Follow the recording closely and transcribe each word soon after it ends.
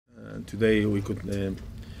today we could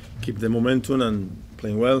keep the momentum and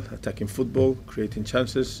playing well, attacking football, creating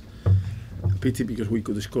chances. A pity because we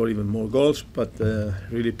could score even more goals, but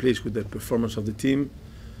really pleased with the performance of the team,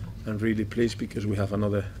 and really pleased because we have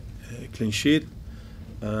another clean sheet,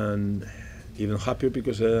 and even happier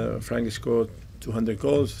because Frank scored 200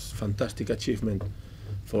 goals. Fantastic achievement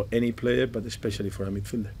for any player, but especially for a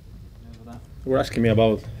midfielder. They were asking me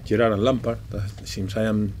about Gerrard and Lampard. Since I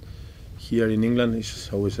am here in England,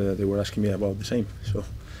 it's always they were asking me about the same. So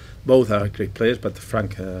both are great players, but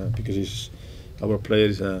Frank, because our player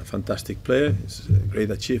is a fantastic player, it's a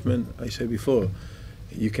great achievement. I said before,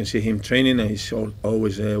 you can see him training and he's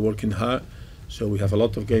always working hard. So we have a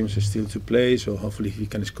lot of games still to play, so hopefully he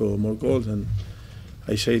can score more goals. And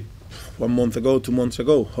I said 1 month ago, 2 months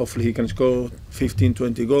ago, hopefully he can score 15,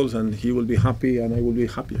 20 goals and he will be happy and I will be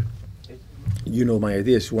happier. You know my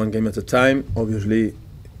idea is 1 game at a time. Obviously,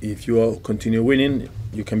 if you all continue winning,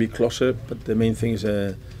 you can be closer, but the main thing is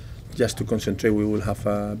just to concentrate. We will have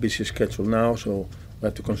a busy schedule now, so we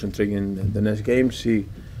have to concentrate in the next game, see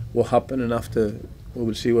what happens, and after we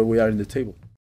will see where we are in the table.